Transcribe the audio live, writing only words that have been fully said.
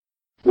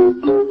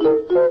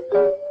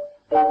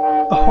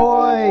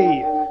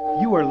Ahoy!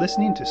 You are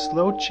listening to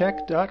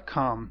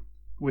slowcheck.com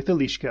with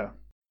Eliška.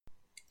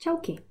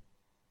 Čauky.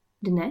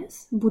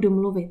 Dnes budu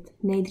mluvit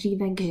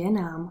nejdříve k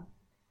ženám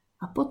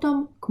a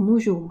potom k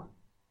mužům.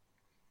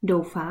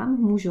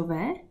 Doufám,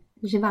 mužové,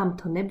 že vám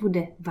to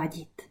nebude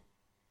vadit.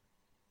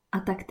 A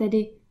tak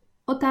tedy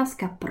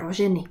otázka pro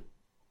ženy.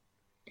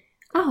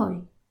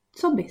 Ahoj,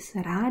 co bys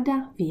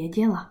ráda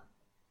věděla?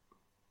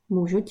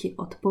 Můžu ti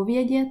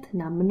odpovědět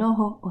na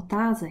mnoho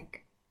otázek.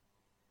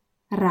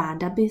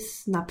 Ráda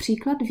bys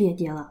například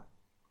věděla,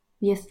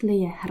 jestli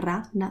je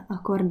hra na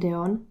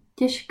akordeon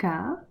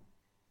těžká?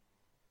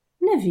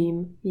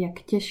 Nevím,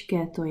 jak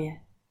těžké to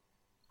je,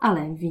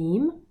 ale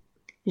vím,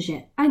 že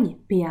ani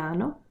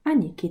piano,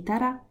 ani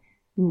kytara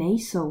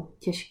nejsou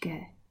těžké.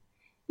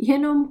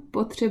 Jenom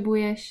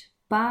potřebuješ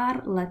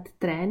pár let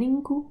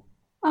tréninku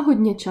a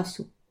hodně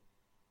času.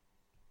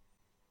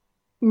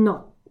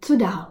 No, co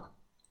dál?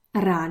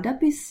 Ráda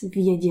bys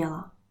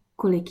věděla,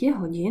 kolik je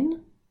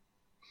hodin?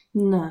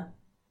 Ne,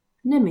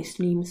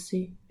 nemyslím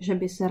si, že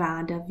bys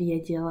ráda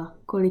věděla,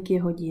 kolik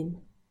je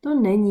hodin. To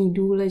není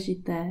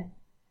důležité.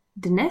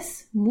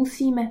 Dnes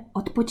musíme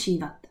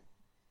odpočívat.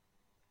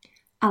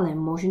 Ale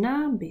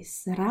možná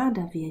bys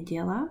ráda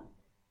věděla,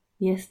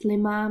 jestli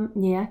mám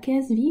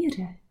nějaké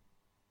zvíře.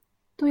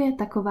 To je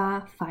taková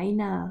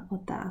fajná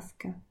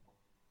otázka.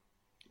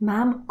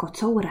 Mám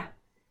kocoura.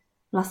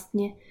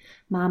 Vlastně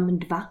mám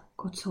 2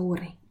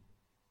 kocoury.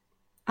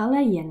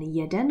 Ale jen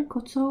jeden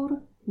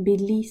kocour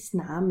bydlí s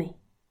námi.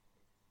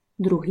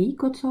 Druhý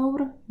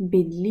kocour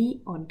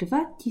bydlí o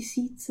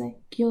 2000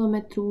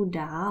 kilometrů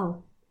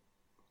dál.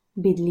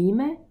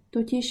 Bydlíme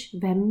totiž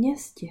ve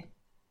městě.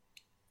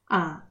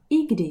 A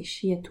i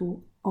když je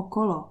tu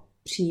okolo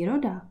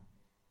příroda,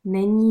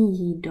 není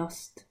jí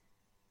dost.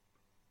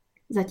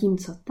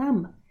 Zatímco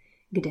tam,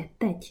 kde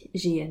teď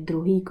žije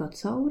druhý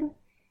kocour,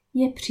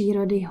 je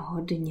přírody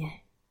hodně.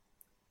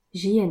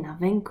 Žije na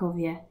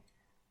venkově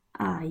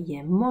a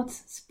je moc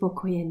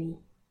spokojený.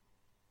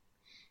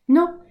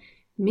 No,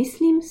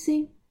 myslím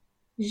si,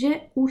 že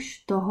už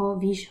toho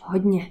víš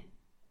hodně.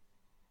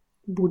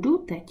 Budu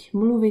teď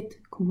mluvit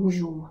k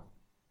mužům.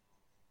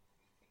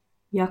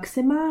 Jak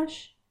se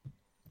máš?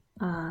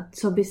 A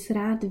co bys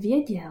rád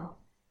věděl?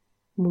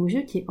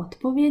 Můžu ti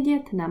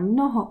odpovědět na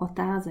mnoho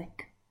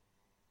otázek.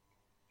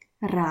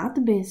 Rád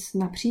bys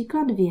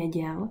například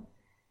věděl,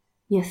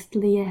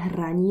 jestli je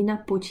hraní na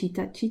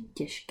počítači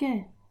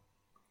těžké?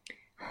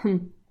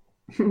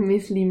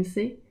 Myslím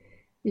si,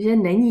 že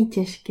není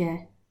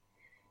těžké.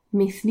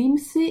 Myslím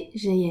si,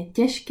 že je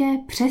těžké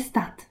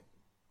přestat.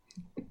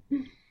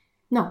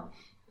 No,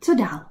 co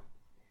dál?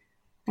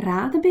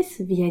 Rád bys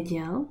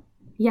věděl,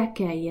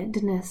 jaké je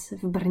dnes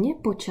v Brně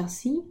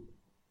počasí?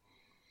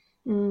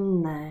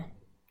 Ne,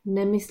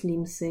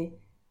 nemyslím si,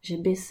 že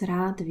bys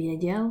rád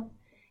věděl,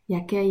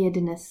 jaké je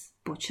dnes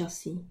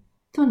počasí.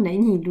 To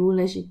není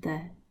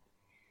důležité.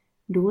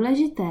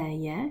 Důležité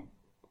je,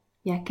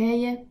 jaké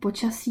je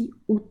počasí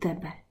u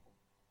tebe.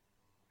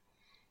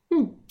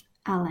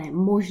 Ale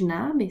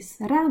možná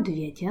bys rád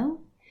věděl,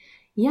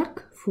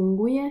 jak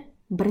funguje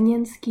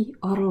brněnský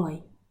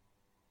orloj.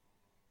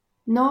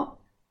 No,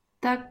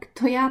 tak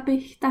to já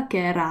bych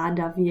také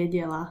ráda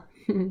věděla.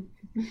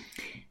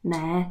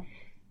 Ne,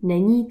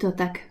 není to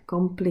tak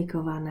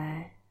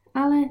komplikované,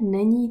 ale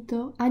není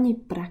to ani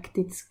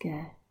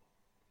praktické.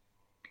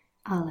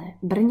 Ale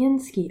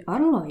brněnský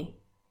orloj,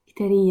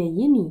 který je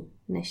jiný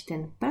než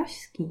ten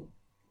pražský,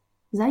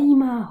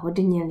 zajímá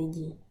hodně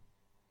lidí.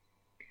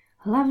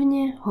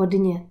 Hlavně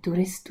hodně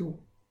turistů.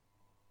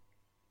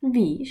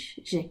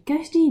 Víš, že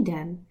každý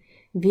den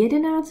v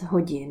 11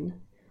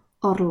 hodin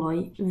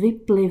orloj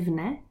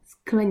vyplivne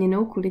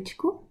skleněnou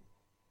kuličku?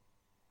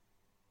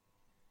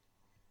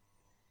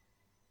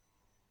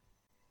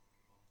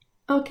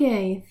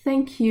 Okay,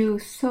 thank you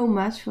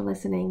so much for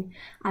listening.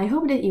 I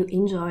hope that you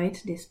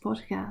enjoyed this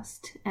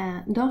podcast.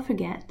 Don't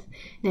forget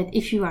that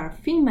if you are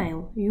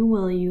female, you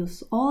will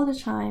use all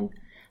the time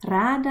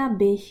ráda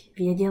bych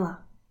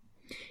věděla.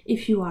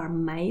 If you are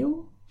male,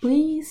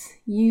 please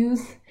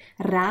use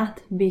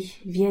rád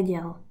bych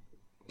věděl.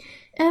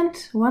 And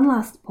one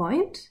last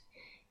point,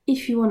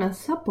 if you want to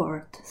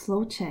support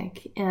Slow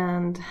Check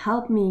and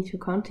help me to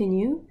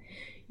continue,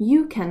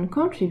 you can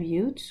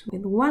contribute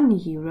with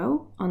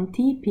 €1 on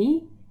tpeee.com.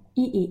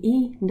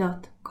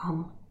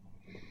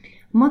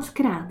 Moc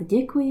krát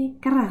děkuji,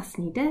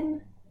 krásný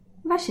den,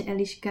 vaše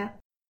Eliška.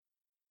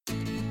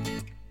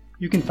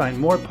 You can find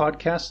more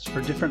podcasts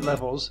for different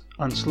levels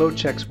on Slow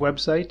Check's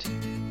website,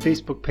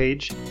 Facebook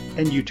page,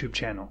 and YouTube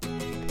channel.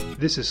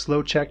 This is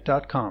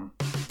slowcheck.com.